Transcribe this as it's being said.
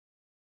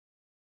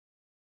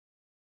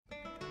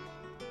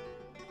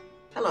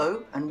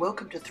Hello and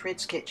welcome to Thread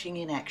Sketching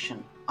in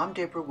Action. I'm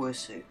Deborah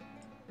Wirsu.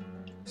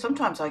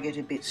 Sometimes I get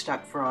a bit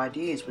stuck for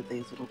ideas with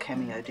these little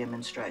cameo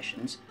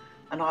demonstrations,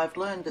 and I've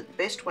learned that the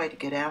best way to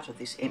get out of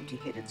this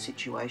empty-headed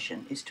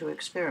situation is to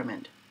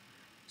experiment.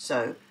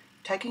 So,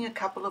 taking a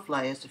couple of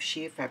layers of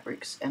sheer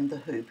fabrics and the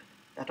hoop,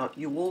 that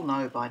you all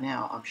know by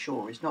now I'm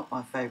sure is not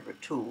my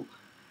favourite tool,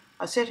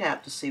 I set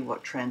out to see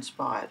what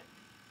transpired.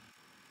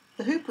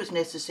 The hoop was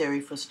necessary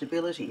for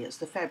stability as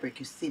the fabric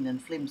is thin and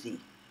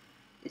flimsy.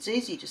 It's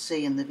easy to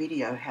see in the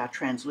video how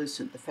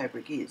translucent the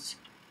fabric is,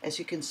 as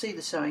you can see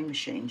the sewing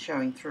machine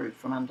showing through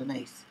from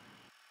underneath.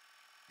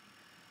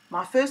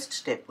 My first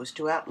step was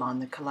to outline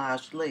the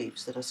collaged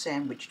leaves that are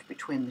sandwiched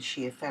between the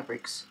sheer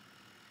fabrics.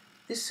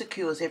 This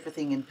secures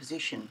everything in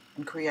position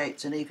and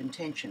creates an even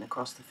tension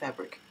across the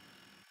fabric.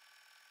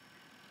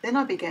 Then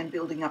I began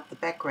building up the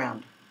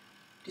background.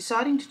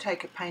 Deciding to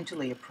take a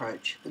painterly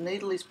approach, the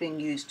needle is being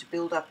used to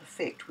build up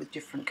effect with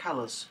different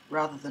colours,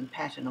 rather than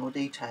pattern or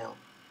detail.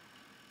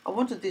 I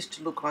wanted this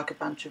to look like a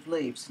bunch of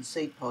leaves and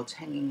seed pods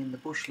hanging in the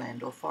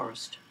bushland or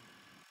forest.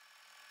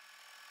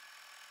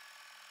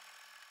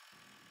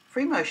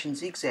 Free motion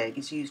zigzag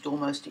is used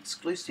almost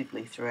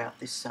exclusively throughout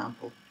this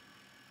sample.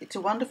 It's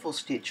a wonderful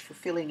stitch for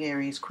filling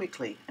areas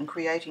quickly and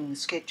creating the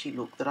sketchy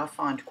look that I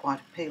find quite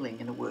appealing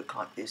in a work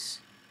like this.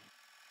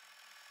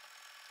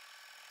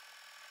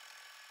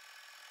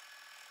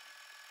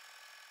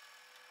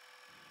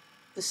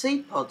 The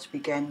seed pods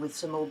began with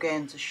some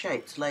organza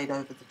shapes laid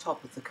over the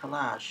top of the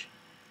collage.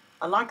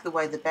 I like the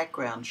way the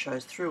background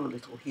shows through a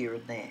little here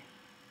and there.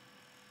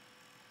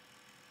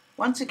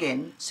 Once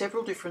again,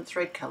 several different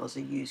thread colours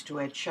are used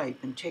to add shape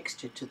and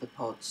texture to the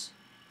pods.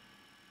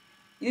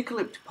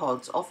 Eucalypt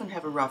pods often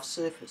have a rough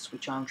surface,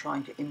 which I'm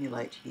trying to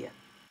emulate here.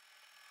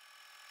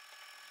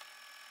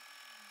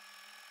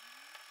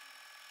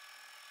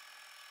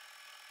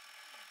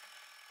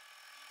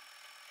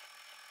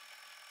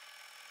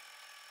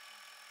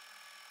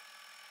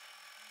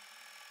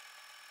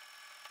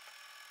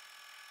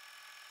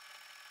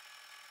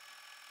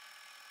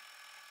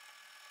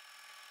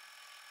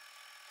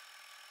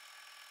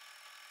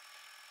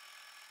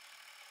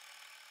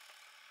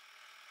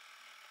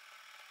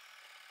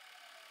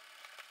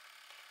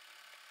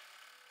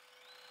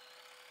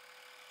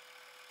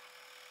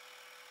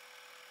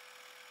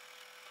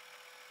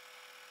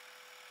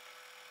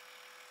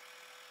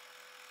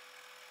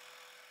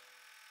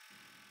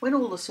 When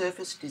all the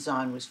surface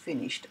design was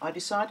finished, I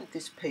decided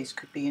this piece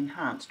could be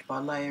enhanced by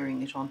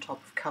layering it on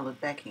top of coloured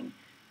backing,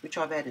 which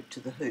I've added to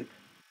the hoop.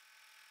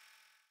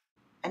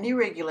 An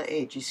irregular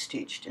edge is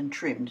stitched and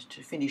trimmed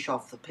to finish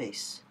off the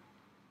piece.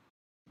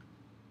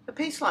 A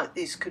piece like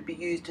this could be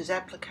used as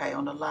applique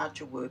on a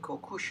larger work or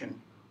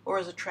cushion, or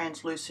as a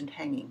translucent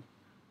hanging,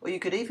 or you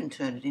could even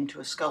turn it into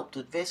a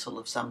sculpted vessel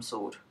of some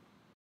sort.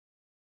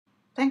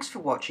 Thanks for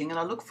watching, and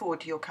I look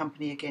forward to your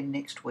company again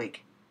next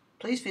week.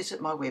 Please visit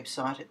my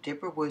website at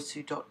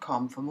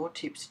deborahwirsu.com for more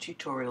tips,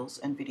 tutorials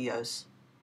and videos.